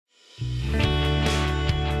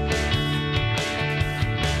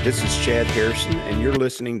This is Chad Harrison, and you're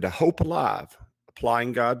listening to Hope Alive,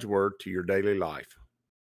 applying God's Word to your daily life.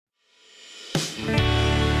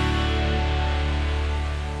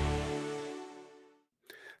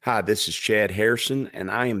 Hi, this is Chad Harrison, and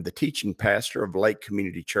I am the teaching pastor of Lake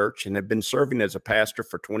Community Church and have been serving as a pastor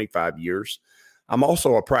for 25 years. I'm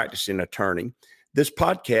also a practicing attorney. This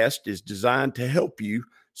podcast is designed to help you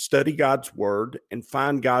study God's Word and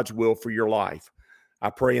find God's will for your life. I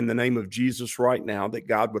pray in the name of Jesus right now that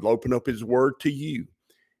God would open up His Word to you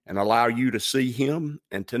and allow you to see Him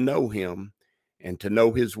and to know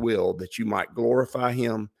His will, that you might glorify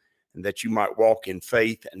Him and that you might walk in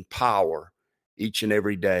faith and power each and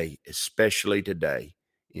every day, especially today,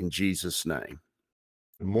 in Jesus' name.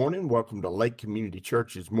 Good morning. Welcome to Lake Community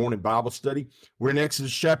Church's morning Bible study. We're in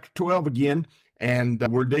Exodus chapter 12 again, and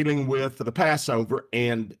we're dealing with the Passover.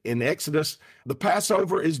 And in Exodus, the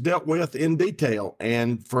Passover is dealt with in detail,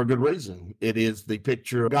 and for a good reason. It is the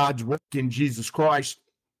picture of God's work in Jesus Christ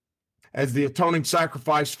as the atoning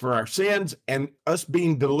sacrifice for our sins and us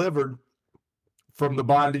being delivered from the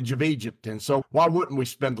bondage of Egypt. And so why wouldn't we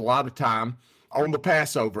spend a lot of time on the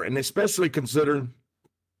Passover? And especially considering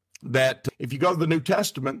that if you go to the New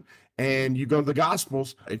Testament and you go to the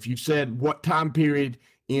Gospels, if you said what time period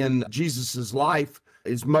in Jesus's life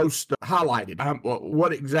is most highlighted,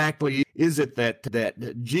 what exactly is it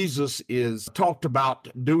that Jesus is talked about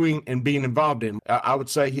doing and being involved in? I would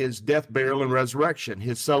say his death, burial, and resurrection,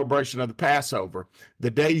 his celebration of the Passover,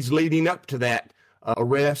 the days leading up to that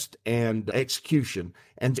arrest and execution.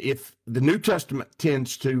 And if the New Testament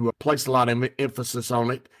tends to place a lot of emphasis on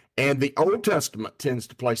it, and the Old Testament tends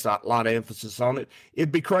to place a lot of emphasis on it,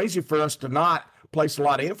 it'd be crazy for us to not place a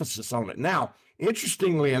lot of emphasis on it. Now,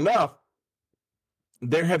 interestingly enough,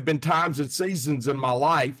 there have been times and seasons in my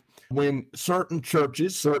life when certain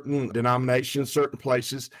churches, certain denominations, certain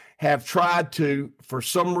places have tried to, for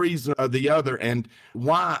some reason or the other, and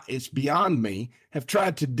why it's beyond me, have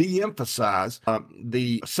tried to de-emphasize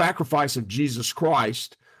the sacrifice of Jesus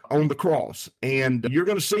Christ on the cross. And you're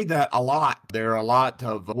going to see that a lot. There are a lot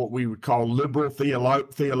of what we would call liberal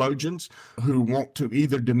theologians who want to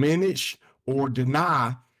either diminish or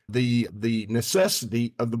deny the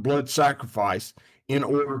necessity of the blood sacrifice in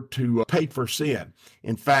order to pay for sin.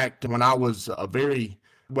 In fact, when I was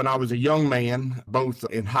a young man, both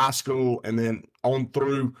in high school and then on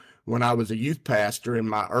through when I was a youth pastor in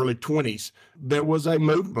my early 20s, there was a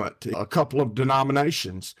movement, a couple of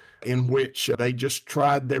denominations in which they just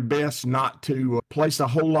tried their best not to place a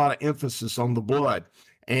whole lot of emphasis on the blood.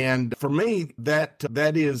 And for me, that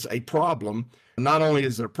is a problem. Not only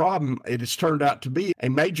is it a problem, it has turned out to be a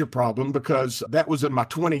major problem, because that was in my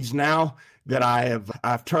 20s. Now that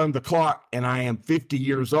I've turned the clock and I am 50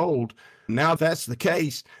 years old, now that's the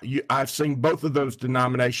case. I've seen both of those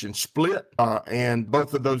denominations split, and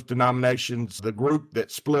both of those denominations, the group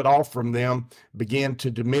that split off from them, began to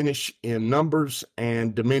diminish in numbers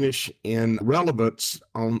and diminish in relevance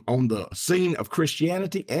on the scene of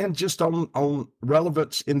Christianity, and just on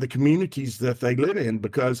relevance in the communities that they live in.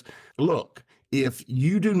 Because look, if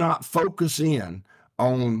you do not focus in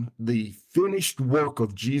on the finished work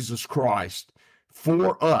of Jesus Christ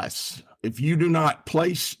for us, if you do not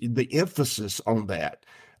place the emphasis on that,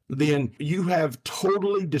 then you have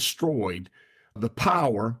totally destroyed the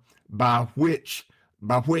power by which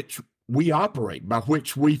we operate, by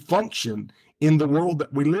which we function in the world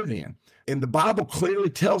that we live in. And the Bible clearly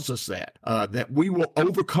tells us that we will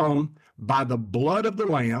overcome by the blood of the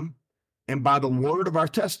Lamb and by the word of our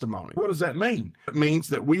testimony. What does that mean? It means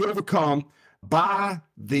that we overcome by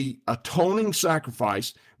the atoning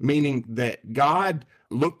sacrifice, meaning that God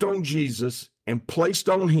looked on Jesus and placed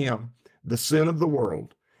on him the sin of the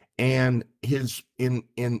world, and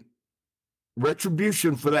in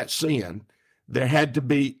retribution for that sin, there had to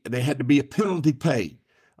be a penalty paid.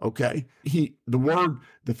 Okay, the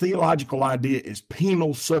theological idea is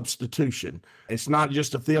penal substitution. It's not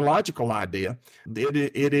just a theological idea.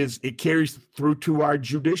 It carries through to our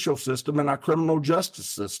judicial system and our criminal justice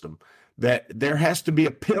system, that there has to be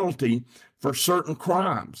a penalty for certain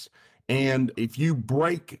crimes. And if you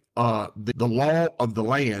break the law of the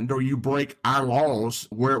land, or you break our laws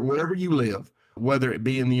wherever you live, whether it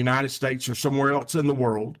be in the United States or somewhere else in the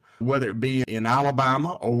world, whether it be in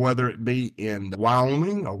Alabama or whether it be in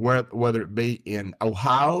Wyoming or whether it be in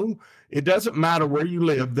Ohio, it doesn't matter where you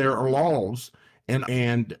live, there are laws.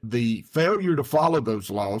 And the failure to follow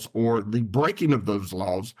those laws, or the breaking of those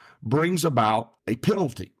laws, brings about a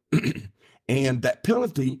penalty. And that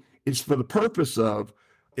penalty is for the purpose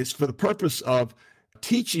of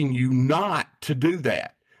teaching you not to do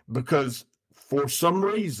that, because for some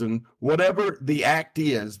reason, whatever the act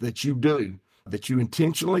is that you do, that you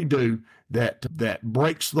intentionally do that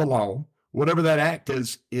breaks the law, whatever that act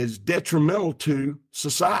is detrimental to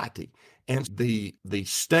society. And the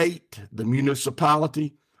state, the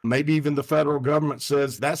municipality, maybe even the federal government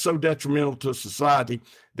says that's so detrimental to society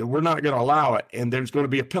that we're not going to allow it. And there's going to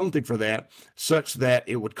be a penalty for that, such that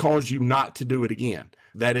it would cause you not to do it again.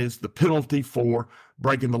 That is the penalty for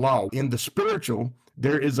breaking the law. In the spiritual,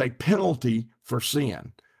 there is a penalty for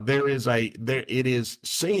sin.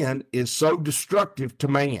 Sin is so destructive to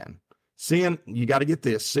man. Sin, you got to get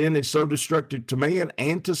this, sin is so destructive to man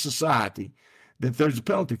and to society that there's a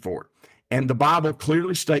penalty for it. And the Bible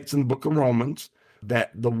clearly states in the book of Romans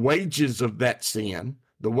that the wages of that sin,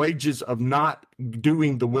 the wages of not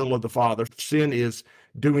doing the will of the Father, sin is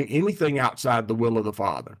doing anything outside the will of the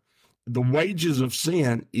Father. The wages of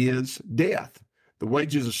sin is death. The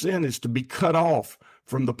wages of sin is to be cut off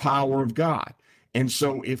from the power of God. And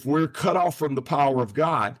so if we're cut off from the power of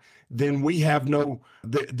God, then we have no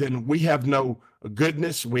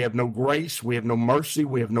goodness, we have no grace, we have no mercy,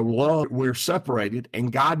 we have no love. We're separated,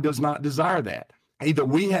 and God does not desire that. Either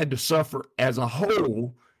we had to suffer as a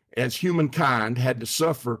whole, as humankind had to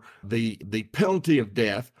suffer the penalty of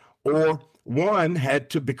death, or one had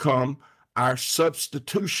to become our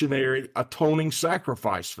substitutionary atoning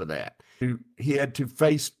sacrifice for that. He had to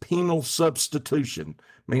face penal substitution,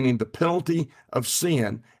 meaning the penalty of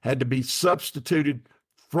sin had to be substituted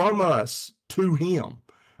from us to him.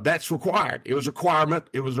 That's required. It was a requirement.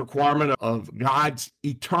 It was a requirement of God's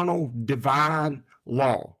eternal divine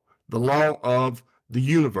law, the law of the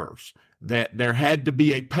universe, that there had to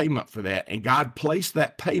be a payment for that. And God placed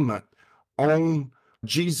that payment on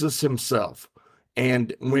Jesus himself.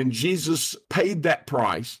 And when Jesus paid that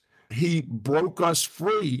price, he broke us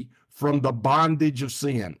free from the bondage of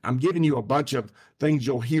sin. I'm giving you a bunch of things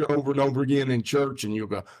you'll hear over and over again in church, and you'll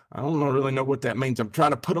go, I don't really know what that means. I'm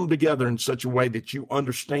trying to put them together in such a way that you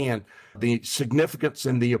understand the significance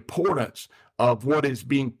and the importance of what is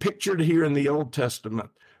being pictured here in the Old Testament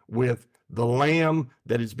with the lamb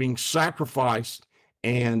that is being sacrificed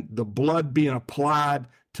and the blood being applied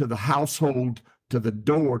to the household, to the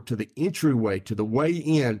door, to the entryway, to the way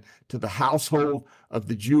in, to the household of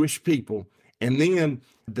the Jewish people. And then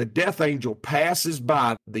the death angel passes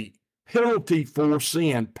by. The penalty for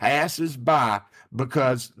sin passes by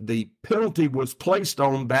because the penalty was placed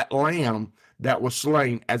on that lamb that was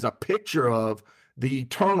slain as a picture of the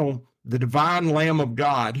eternal, the divine Lamb of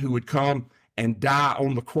God who would come and die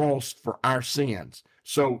on the cross for our sins.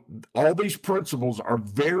 So all these principles are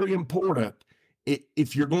very important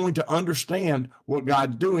if you're going to understand what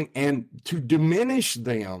God's doing, and to diminish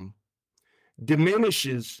them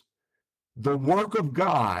diminishes the work of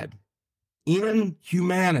God in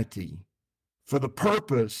humanity for the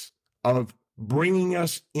purpose of bringing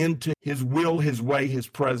us into his will, his way, his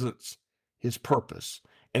presence, his purpose.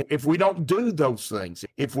 And if we don't do those things,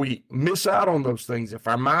 if we miss out on those things, if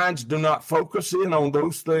our minds do not focus in on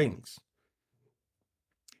those things,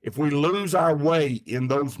 if we lose our way in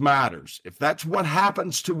those matters, if that's what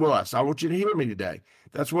happens to us, I want you to hear me today.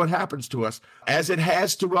 That's what happens to us, as it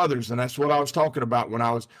has to others. And that's what I was talking about when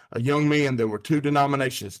I was a young man. There were two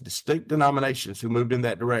denominations, distinct denominations, who moved in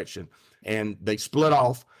that direction. And they split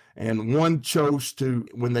off. And one chose to,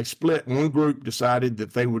 when they split, one group decided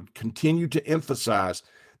that they would continue to emphasize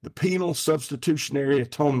the penal substitutionary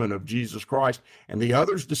atonement of Jesus Christ. And the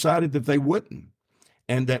others decided that they wouldn't.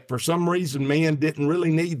 And that for some reason, man didn't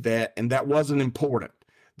really need that, and that wasn't important.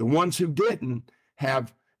 The ones who didn't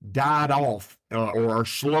have died off or are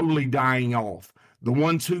slowly dying off. The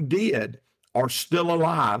ones who did are still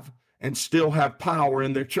alive and still have power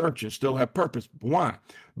in their churches, still have purpose. Why?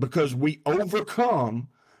 Because we overcome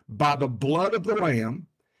by the blood of the Lamb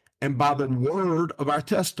and by the word of our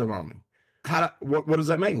testimony. What does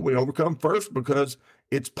that mean? We overcome first because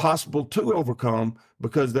it's possible to overcome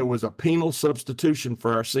because there was a penal substitution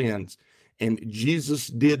for our sins. And Jesus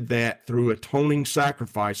did that through atoning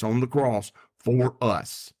sacrifice on the cross for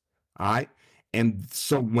us. All right. And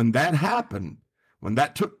so when that happened, when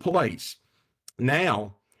that took place,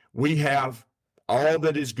 now we have all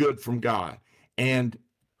that is good from God. And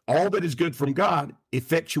all that is good from God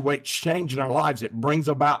effectuates change in our lives. It brings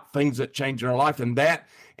about things that change in our life.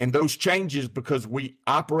 And those changes, because we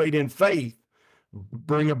operate in faith,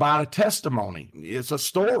 bring about a testimony. It's a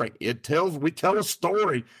story. We tell a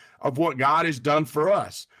story of what God has done for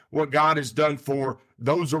us, what God has done for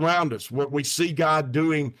those around us, what we see God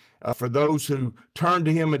doing for those who turn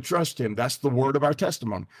to him and trust him. That's the word of our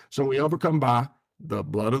testimony. So we overcome by the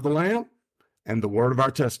blood of the Lamb and the word of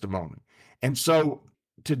our testimony. And so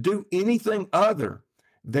to do anything other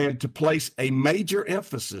than to place a major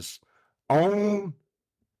emphasis on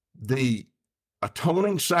the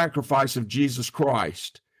atoning sacrifice of Jesus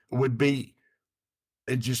Christ would be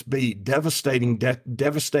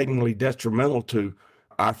devastatingly detrimental to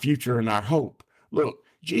our future and our hope. Look,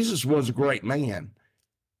 Jesus was a great man.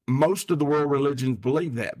 Most of the world religions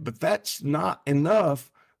believe that, but that's not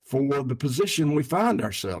enough for the position we find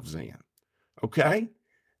ourselves in. Okay?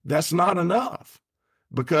 That's not enough,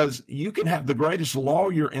 because you can have the greatest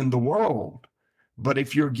lawyer in the world, but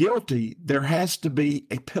if you're guilty, there has to be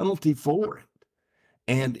a penalty for it.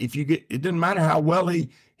 And if you get, it doesn't matter how well he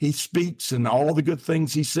speaks and all the good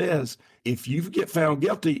things he says, if you get found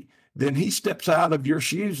guilty, then he steps out of your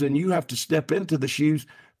shoes and you have to step into the shoes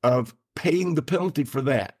of paying the penalty for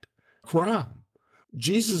that crime.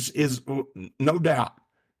 Jesus is, no doubt,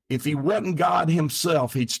 if he wasn't God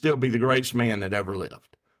himself, he'd still be the greatest man that ever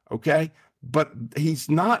lived. Okay? But he's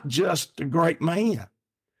not just a great man.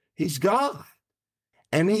 He's God.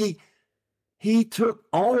 And he took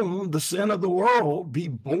on the sin of the world. He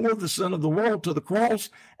bore the sin of the world to the cross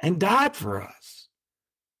and died for us.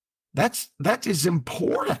 That is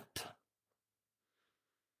important.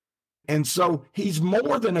 And so he's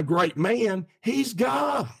more than a great man. He's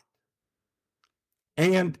God.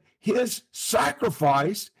 And his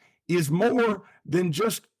sacrifice is more than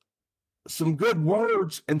just some good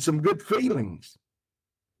words and some good feelings.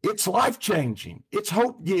 It's life-changing. It's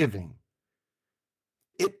hope-giving.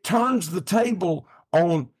 It turns the table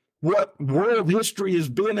on what world history has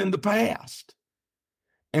been in the past.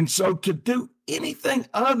 And so to do anything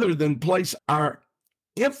other than place our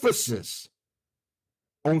emphasis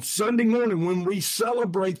on Sunday morning when we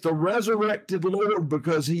celebrate the resurrected Lord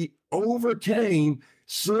because he overcame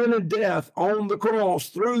sin and death on the cross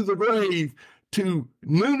through the grave to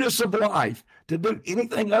newness of life, to do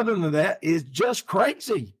anything other than that is just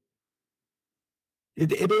crazy.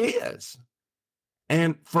 It is.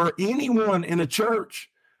 And for anyone in a church,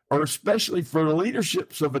 or especially for the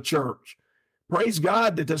leaderships of a church, praise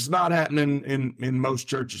God that that's not happening in most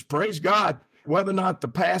churches. Praise God, whether or not the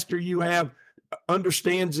pastor you have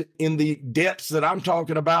understands in the depths that I'm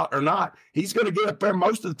talking about or not, he's going to get up there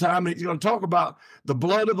most of the time and he's going to talk about the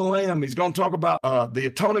blood of the Lamb. He's going to talk about the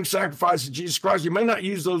atoning sacrifice of Jesus Christ. You may not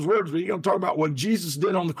use those words, but he's going to talk about what Jesus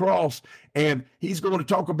did on the cross, and he's going to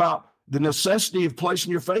talk about the necessity of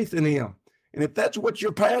placing your faith in him. And if that's what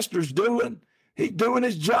your pastor's doing, he's doing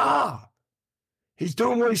his job. He's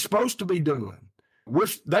doing what he's supposed to be doing.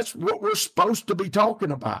 That's what we're supposed to be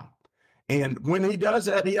talking about. And when he does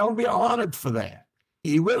that, he ought to be honored for that.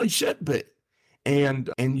 He really should be. And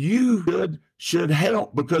you should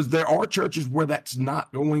help, because there are churches where that's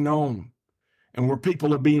not going on and where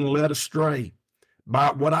people are being led astray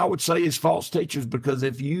by what I would say is false teachers. Because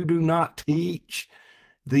if you do not teach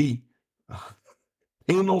the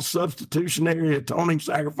penal substitutionary atoning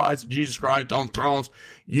sacrifice of Jesus Christ on the cross,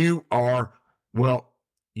 you are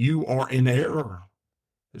in error.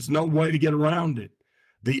 There's no way to get around it.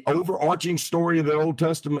 The overarching story of the Old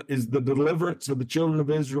Testament is the deliverance of the children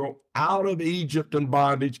of Israel out of Egypt and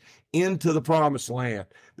bondage into the promised land.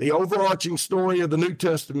 The overarching story of the New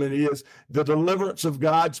Testament is the deliverance of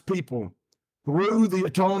God's people through the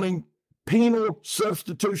atoning, penal,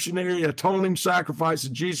 substitutionary, atoning sacrifice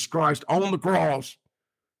of Jesus Christ on the cross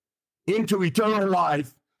into eternal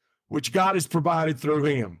life, which God has provided through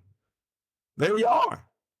him. There we are.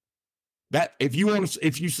 That if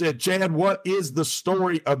you said, Chad, what is the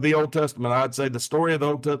story of the Old Testament? I'd say the story of the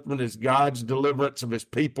Old Testament is God's deliverance of his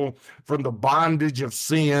people from the bondage of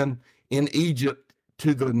sin in Egypt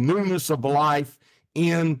to the newness of life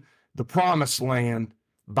in the promised land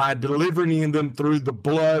by delivering them through the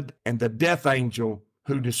blood and the death angel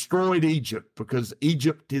who destroyed Egypt, because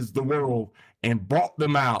Egypt is the world, and brought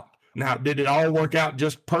them out. Now, did it all work out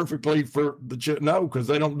just perfectly for the No, because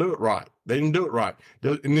they don't do it right. They didn't do it right.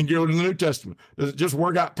 And then you go to the New Testament. Does it just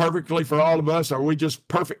work out perfectly for all of us? Are we just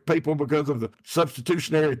perfect people because of the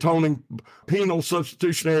substitutionary atoning, penal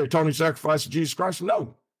substitutionary atoning sacrifice of Jesus Christ?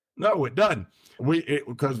 No, it doesn't.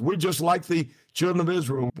 Because we just like the children of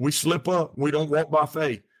Israel. We slip up. We don't walk by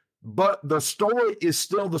faith. But the story is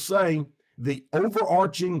still the same. The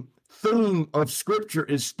overarching theme of Scripture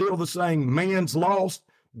is still the same. Man's lost.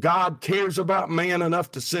 God cares about man enough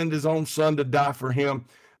to send his own son to die for him.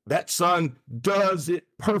 That son does it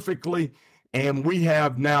perfectly, and we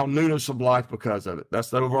have now newness of life because of it. That's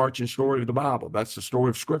the overarching story of the Bible. That's the story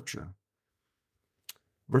of Scripture.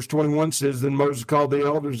 Verse 21 says, Then Moses called the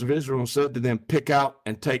elders of Israel and said to them, Pick out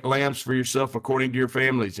and take lambs for yourself according to your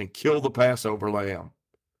families, and kill the Passover lamb.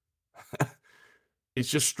 It's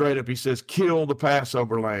just straight up. He says, kill the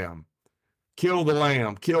Passover lamb. Kill the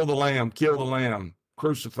lamb, kill the lamb, kill the lamb.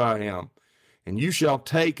 Crucify him. And you shall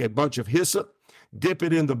take a bunch of hyssop dip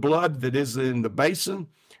it in the blood that is in the basin,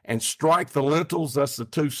 and strike the lintels. That's the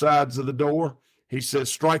two sides of the door. He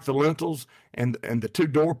says, strike the lintels and the two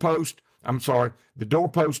doorposts. The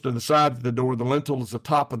doorpost on the side of the door, the lintel is the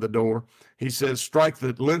top of the door. He says, strike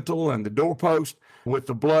the lintel and the doorpost with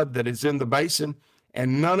the blood that is in the basin,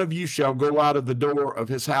 and none of you shall go out of the door of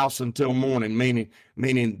his house until morning,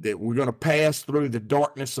 meaning that we're going to pass through the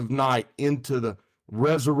darkness of night into the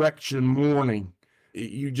resurrection morning.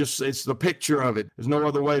 It's the picture of it. There's no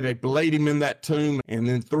other way. They laid him in that tomb, and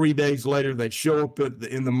then 3 days later, they show up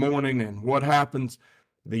in the morning, and what happens?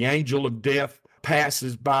 The angel of death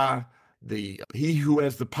passes by. He who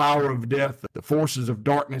has the power of death, the forces of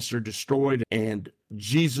darkness are destroyed, and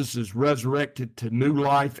Jesus is resurrected to new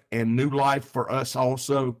life, and new life for us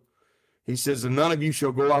also. He says, and none of you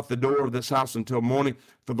shall go out the door of this house until morning,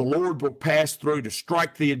 for the Lord will pass through to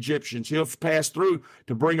strike the Egyptians. He'll pass through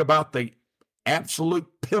to bring about the absolute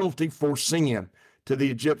penalty for sin to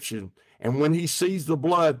the Egyptian. And when he sees the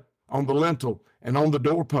blood on the lintel and on the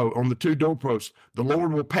doorpost, on the two doorposts, the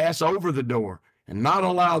Lord will pass over the door and not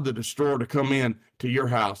allow the destroyer to come in to your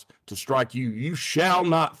house to strike you. You shall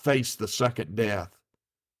not face the second death.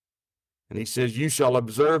 And he says, you shall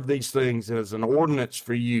observe these things as an ordinance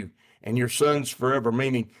for you and your sons forever,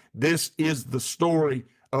 meaning this is the story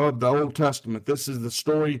of the Old Testament. This is the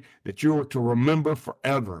story that you are to remember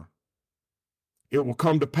forever. It will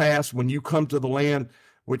come to pass when you come to the land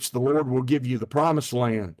which the Lord will give you, the promised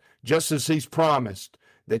land, just as he's promised,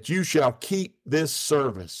 that you shall keep this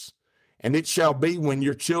service. And it shall be when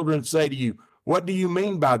your children say to you, what do you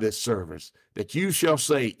mean by this service? That you shall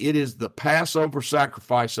say, it is the Passover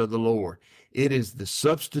sacrifice of the Lord. It is the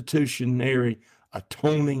substitutionary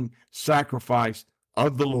atoning sacrifice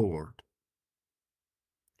of the Lord,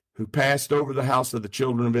 who passed over the house of the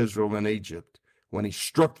children of Israel in Egypt when he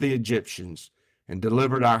struck the Egyptians and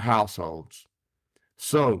delivered our households.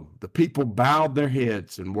 So the people bowed their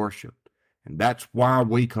heads and worshiped. And that's why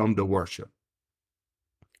we come to worship.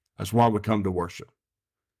 That's why we come to worship.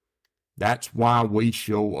 That's why we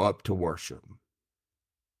show up to worship.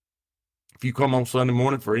 If you come on Sunday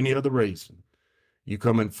morning for any other reason, you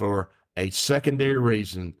come in for a secondary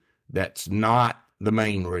reason that's not the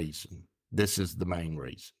main reason. This is the main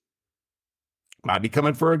reason. Might be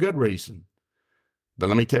coming for a good reason. But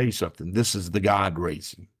let me tell you something. This is the God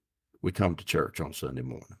reason we come to church on Sunday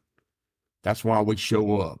morning. That's why we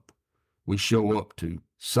show up. We show up to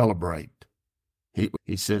celebrate.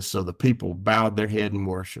 He says, so the people bowed their head and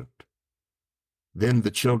worshiped. Then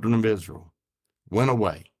the children of Israel went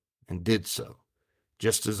away and did so,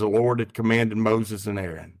 just as the Lord had commanded Moses and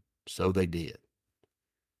Aaron. So they did.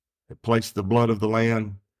 They placed the blood of the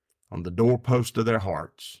Lamb on the doorpost of their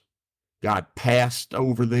hearts. God passed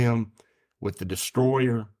over them with the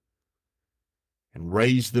destroyer and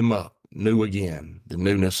raised them up new again, the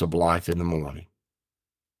newness of life in the morning.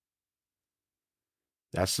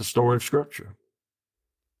 That's the story of Scripture.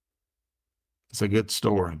 It's a good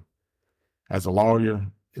story. As a lawyer,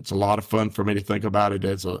 it's a lot of fun for me to think about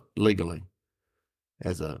it legally,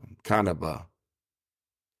 as a kind of a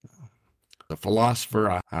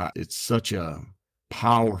philosopher. It's such a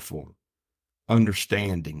powerful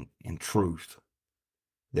understanding and truth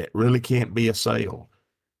that really can't be assailed.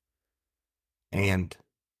 And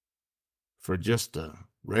for just a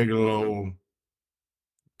regular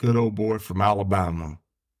good old boy from Alabama,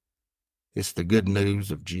 it's the good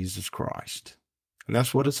news of Jesus Christ. And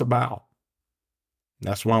that's what it's about.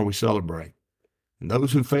 That's why we celebrate. And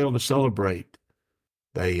those who fail to celebrate,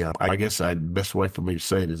 I guess the best way for me to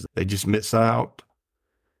say it is they just miss out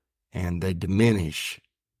and they diminish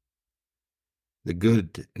the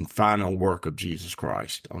good and final work of Jesus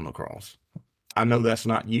Christ on the cross. I know that's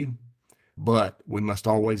not you, but we must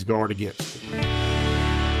always guard against it.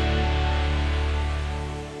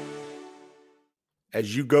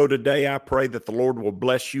 As you go today, I pray that the Lord will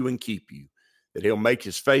bless you and keep you, that he'll make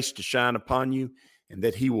his face to shine upon you, and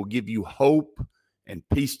that he will give you hope and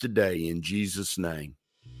peace today in Jesus' name.